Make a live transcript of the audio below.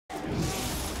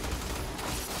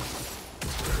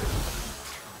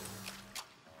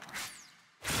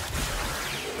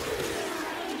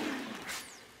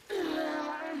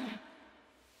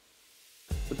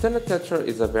Tenet Tetra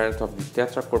is a variant of the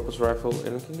Tetra corpus rifle,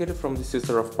 and we can get it from the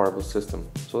Sisters of Parvos system.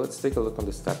 So let's take a look on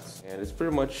the stats. And it's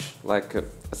pretty much like a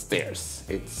stairs.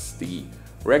 It's the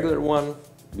regular one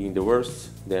being the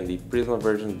worst, then the Prisma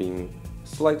version being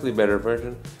slightly better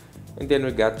version, and then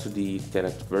we got to the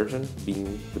Tenet version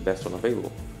being the best one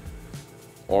available.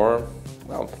 Or,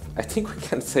 well, I think we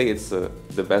can say it's the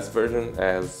best version,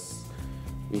 as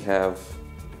we have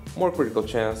more critical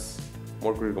chance,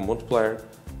 more critical multiplier,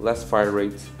 less fire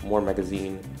rate, more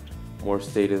magazine, more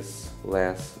status,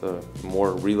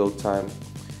 more reload time,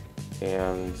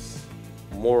 and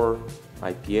more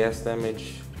IPS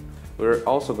damage. We're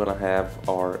also gonna have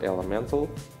our elemental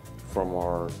from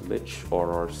our Lich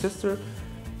or our sister.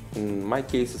 In my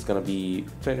case, it's gonna be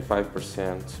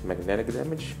 25% magnetic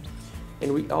damage.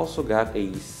 And we also got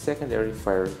a secondary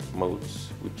fire mode,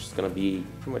 which is gonna be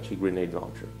pretty much a grenade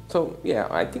launcher. So yeah,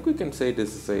 I think we can say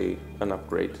this is an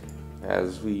upgrade,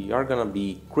 as we are gonna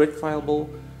be crit fireable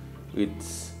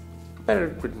with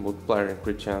better crit multiplier and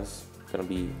crit chance. It's gonna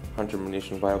be hunter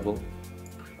munition viable.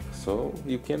 So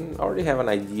you can already have an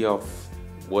idea of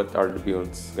what are the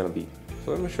builds gonna be.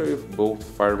 So let me show you both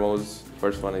fire modes.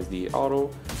 First one is the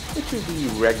auto, which is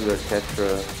the regular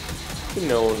Tetra,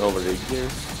 known over the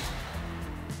years.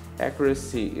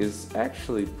 Accuracy is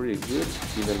actually pretty good,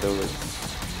 even though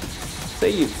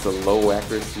it's a low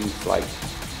accuracy, it's like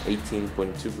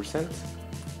 18.2%.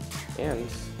 And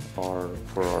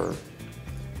for our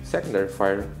secondary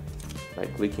fire, by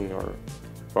clicking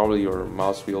probably your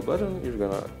mouse wheel button, you're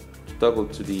gonna toggle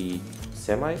to the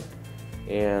semi,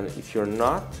 and if you're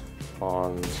not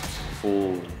on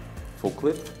full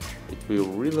clip, it will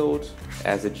reload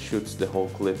as it shoots the whole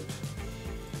clip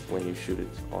when you shoot it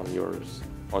on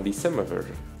the semi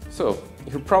version. So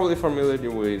you're probably familiar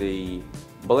with a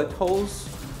bullet hose.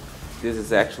 This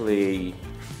is actually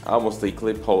almost a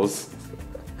clip hose.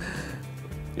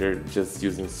 You're just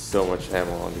using so much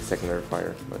ammo on the secondary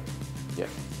fire, but yeah.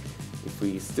 If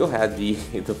we still had the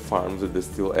farms with the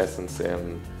Steel Essence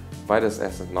and Vitus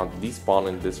Essence not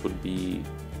despawning, this would be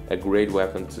a great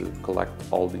weapon to collect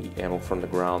all the ammo from the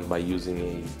ground by using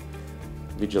a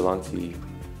Vigilante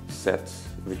set,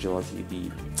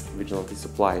 the Vigilante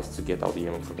supplies to get all the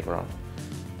ammo from the ground.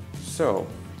 So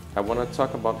I want to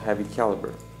talk about Heavy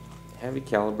Caliber. Heavy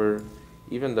Caliber,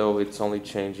 even though it's only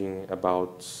changing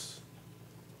about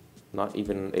not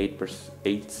even 8,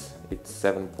 it's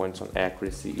 7 points on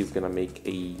accuracy, is gonna make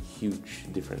a huge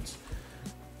difference.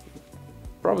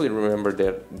 Probably remember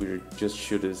that we just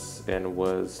shoot this and it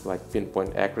was like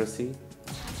pinpoint accuracy.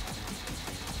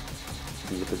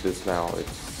 Look at this now,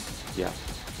 yeah.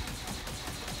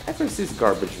 Accuracy is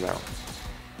garbage now.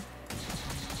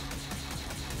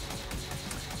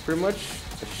 Pretty much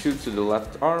a shoot to the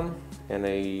left arm and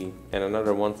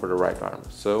another one for the right arm.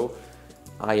 So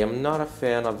I am not a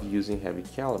fan of using Heavy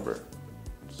Caliber.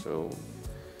 So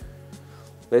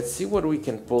let's see what we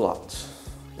can pull out.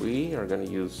 We are going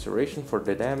to use Serration for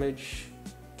the damage,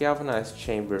 Galvanized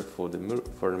Chamber for the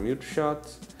mute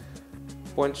shot,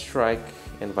 Point Strike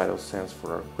and Vital Sense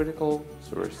for our critical.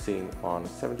 So we're sitting on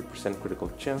 70% critical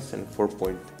chance and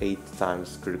 4.8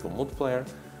 times critical multiplier.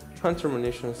 Hunter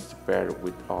munitions paired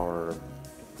with our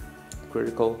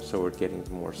critical, so we're getting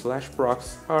more slash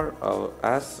procs.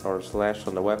 Our slash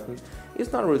on the weapon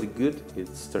is not really good,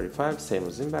 it's 35, same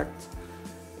as impact.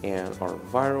 And our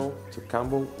viral to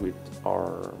combo with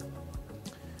our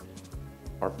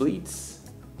bleeds.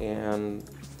 And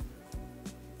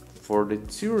for the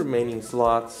 2 remaining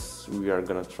slots, we are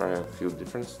gonna try a few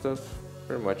different stuff.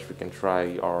 Pretty much we can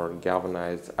try our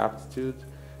galvanized aptitude,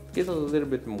 get a little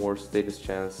bit more status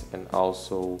chance, and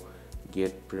also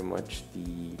get pretty much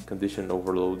the condition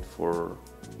overload for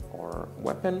our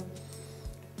weapon.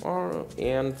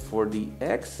 And for the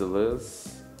Exilus,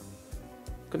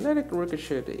 kinetic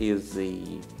ricochet is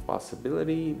a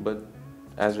possibility, but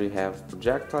as we have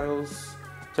projectiles,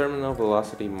 terminal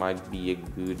velocity might be a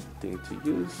good thing to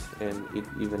use, and it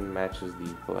even matches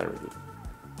the polarity.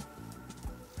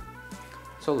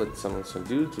 So let's summon some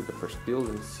dude to the first build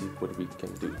and see what we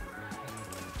can do.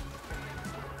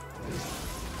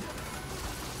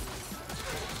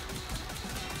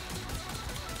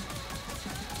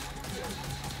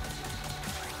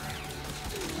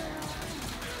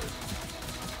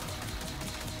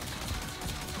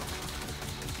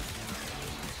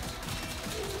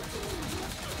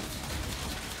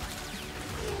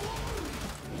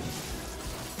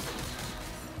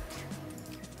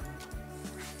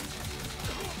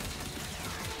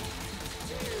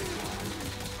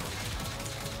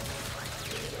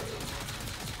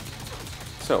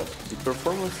 So, the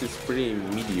performance is pretty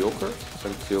mediocre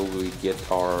until we get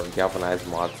our galvanized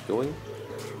mods going.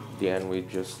 then we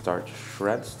just start to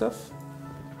shred stuff.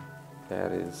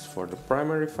 That is for the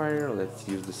primary fire. Let's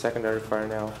use the secondary fire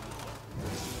now.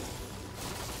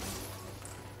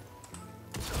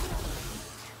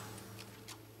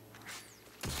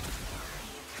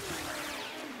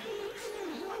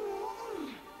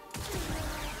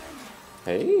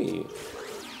 Hey,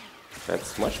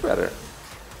 that's much better.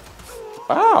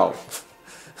 Wow!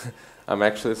 I'm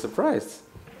actually surprised.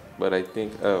 But I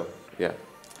think, oh, yeah.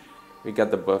 We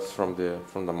got the buffs from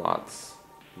the mods.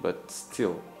 But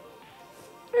still,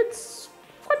 it's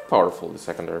quite powerful, the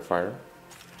secondary fire.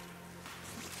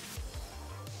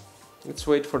 Let's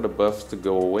wait for the buffs to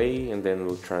go away and then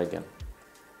we'll try again.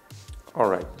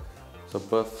 Alright, so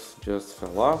buffs just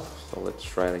fell off, so let's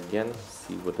try it again,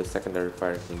 see what the secondary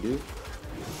fire can do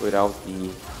without the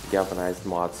galvanized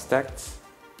mod stacked.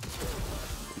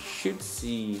 We should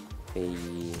see a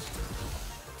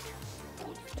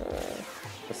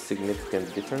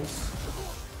significant difference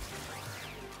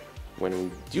when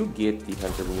we do get the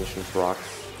hunter munition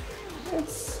procs.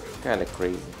 It's kind of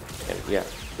crazy, and yeah,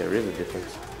 there is a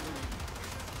difference.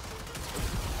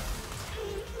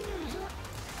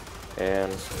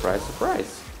 And surprise,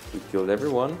 surprise, we killed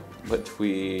everyone, but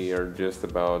we are just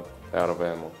about out of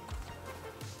ammo.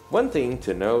 One thing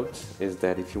to note is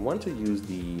that if you want to use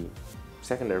the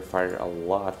secondary fire a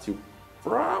lot, you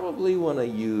probably want to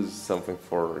use something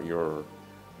for your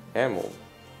ammo,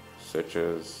 such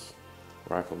as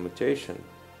rifle mutation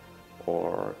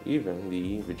or even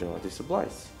the vigilante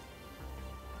supplies.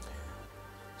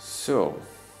 So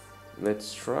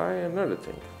let's try another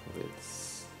thing.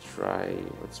 Let's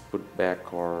put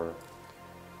back our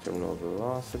terminal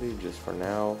velocity just for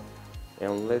now,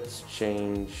 and let's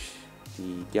change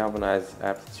the galvanized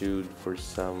aptitude for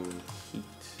some heat.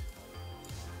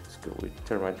 Let's go with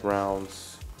thermite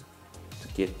rounds to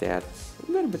get that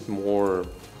a little bit more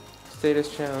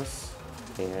status chance,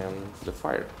 and the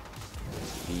fire.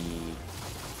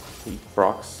 The heat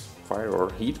procs, fire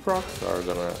or heat procs, are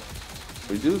gonna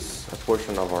reduce a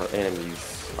portion of our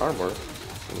enemy's armor.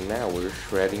 Now we're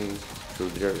shredding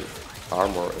through their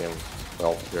armor and,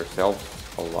 well, themselves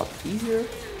a lot easier. Yeah,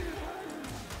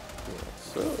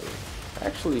 so it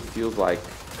actually feels like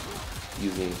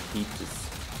using heat is,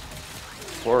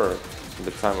 for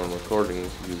the time I'm recording,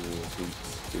 using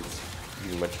heat is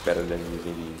much better than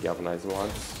using the galvanized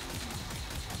mods,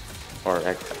 or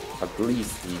at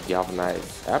least the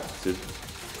galvanized aptitude.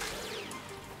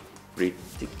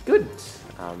 Pretty good.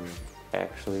 I'm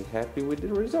actually happy with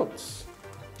the results.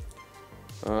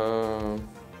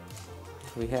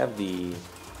 We have the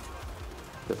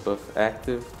buff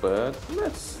active, but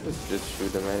let's just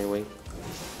shoot them anyway.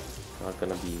 Not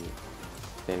gonna be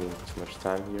spending too much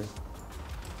time here.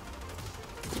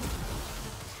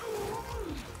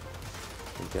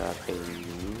 We got a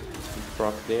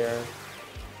proc there.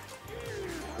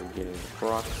 We're getting the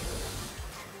procs.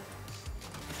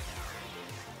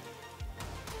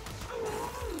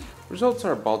 Results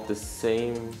are about the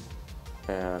same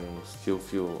and still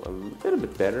feel a little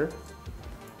bit better,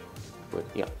 but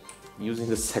yeah, using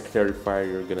the secondary fire,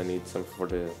 you're gonna need some for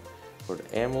the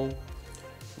ammo.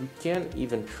 We can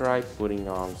even try putting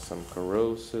on some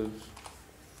corrosive.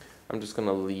 I'm just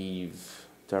gonna leave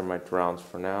thermite rounds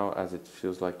for now, as it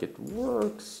feels like it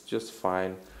works just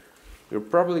fine. You're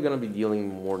probably gonna be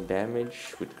dealing more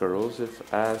damage with corrosive,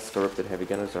 as corrupted heavy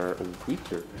gunners are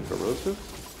weaker to corrosive.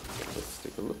 Let's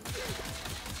take a look.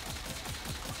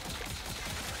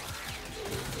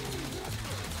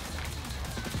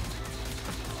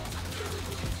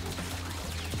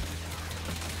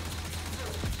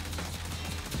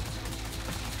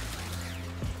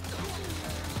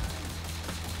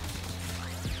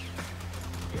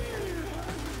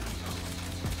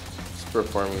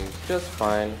 Performing just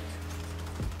fine,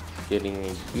 getting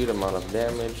a good amount of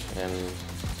damage, and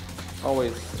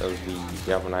always as the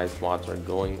galvanized mods are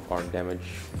going, our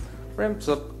damage ramps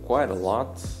up quite a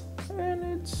lot, and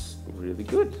it's really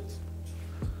good.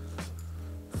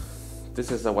 This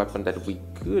is a weapon that we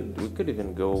could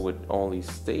even go with only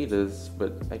status,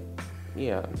 but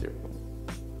yeah,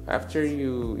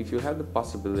 if you have the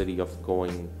possibility of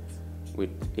going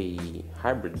with a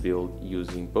hybrid build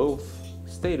using both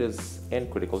status and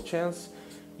critical chance,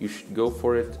 you should go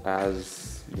for it,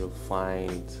 as you'll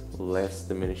find less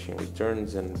diminishing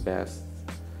returns and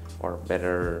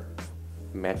better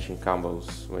matching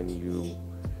combos when you're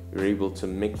able to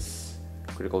mix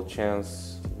critical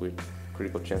chance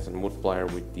and multiplier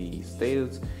with the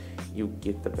status. You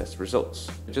get the best results.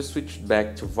 I just switched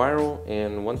back to viral,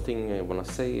 and one thing I want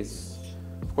to say is,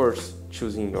 of course,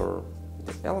 choosing the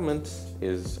element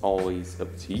is always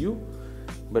up to you,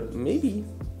 but maybe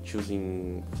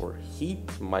choosing for heat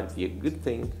might be a good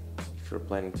thing if you're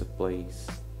planning to place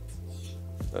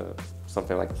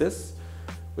something like this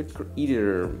with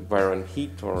either virulent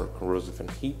heat or corrosive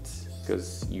and heat,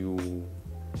 because you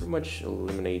pretty much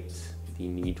eliminate the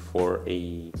need for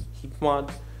a heat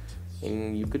mod,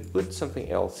 and you could put something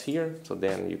else here, so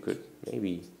then you could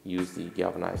maybe use the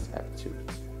galvanized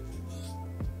aptitude,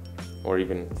 or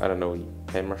even, I don't know,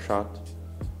 hammer shot.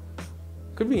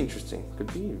 Could be interesting,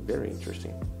 could be very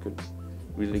interesting, could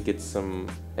really get some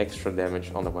extra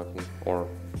damage on the weapon, or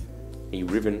a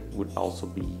ribbon would also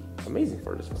be amazing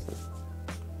for this weapon.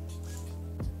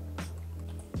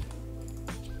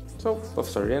 So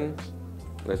buffs are in,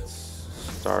 let's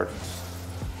start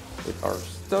with our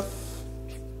stuff.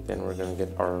 Then we're gonna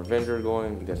get our Avenger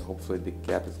going, then hopefully the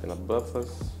cap is gonna buff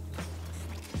us.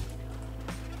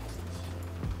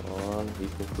 Come on,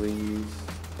 hit me please.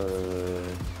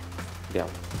 Yeah,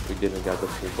 we didn't get the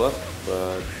full buff,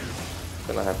 but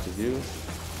gonna have to do.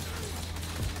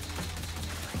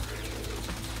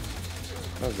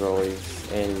 As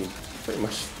always, and pretty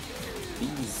much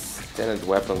these Tenet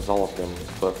weapons, all of them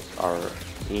buffed are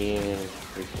in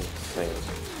freaking insane.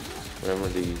 Remember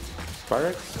the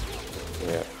Spyrex?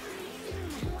 Yeah.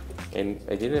 And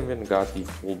I didn't even got the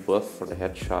full buff for the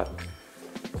headshot.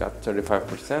 Got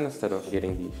 35% instead of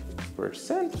getting the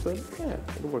 50%, but yeah,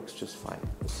 it works just fine.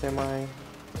 Semi,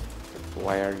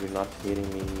 why are you not hitting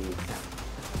me?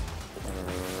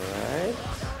 Alright.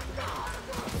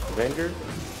 Avenger,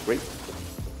 great.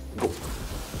 Go.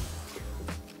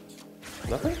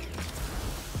 Nothing?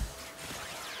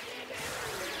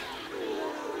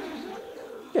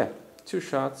 Yeah, 2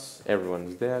 shots,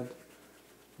 everyone's dead.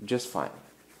 Just fine.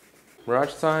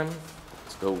 Mirage time,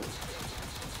 let's go.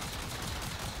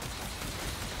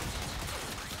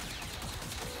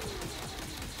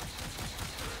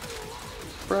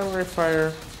 Primary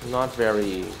fire,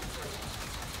 nothing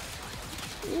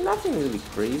really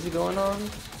crazy going on,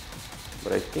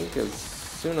 but I think as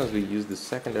soon as we use the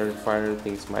secondary fire,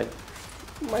 things might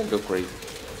go crazy.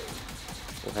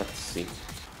 We'll have to see.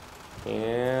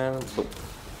 And boom.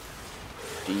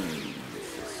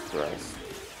 Jesus Christ.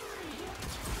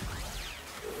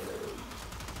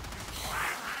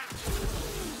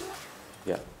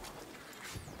 Yeah.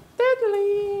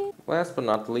 Deadly! Last but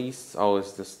not least,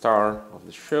 always the star of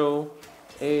the show,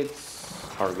 it's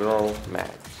our girl Mag.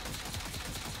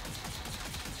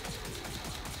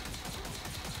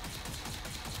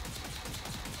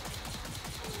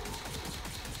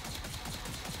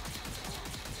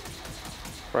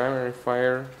 Primary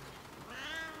fire,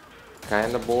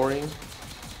 kinda boring,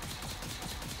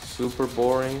 super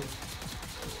boring.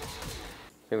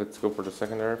 Okay, let's go for the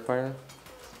secondary fire.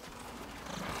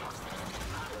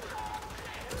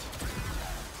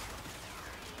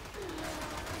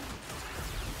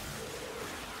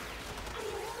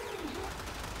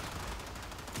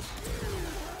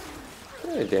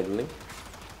 Very deadly.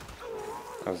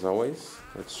 As always,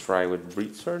 let's try with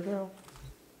Breed Surge now.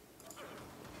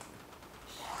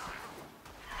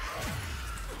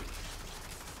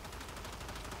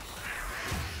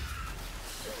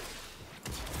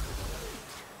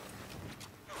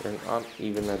 They're not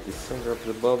even at the center of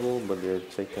the bubble, but they're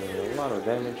taking a lot of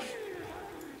damage.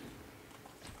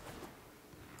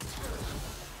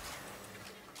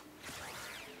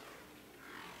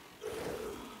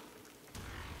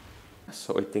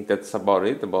 So I think that's about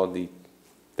it about the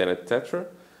Tenet Tetra,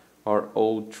 our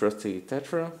old trusty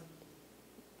Tetra,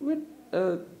 with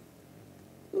a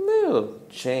little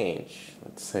change,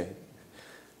 let's say.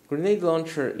 Grenade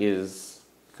launcher is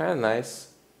kind of nice.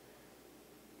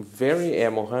 Very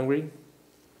ammo hungry.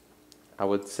 I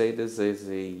would say this is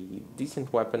a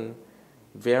decent weapon,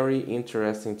 very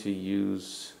interesting to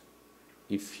use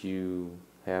if you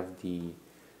have the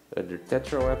other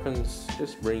Tetra weapons.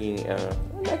 Just bringing an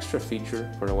extra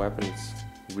feature for the weapon is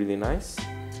really nice.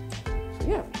 So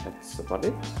yeah, that's about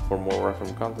it. For more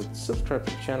Warframe content, subscribe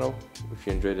to the channel. If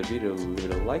you enjoyed the video, leave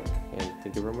it a like, and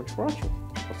thank you very much for watching.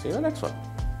 I'll see you in the next one.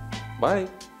 Bye!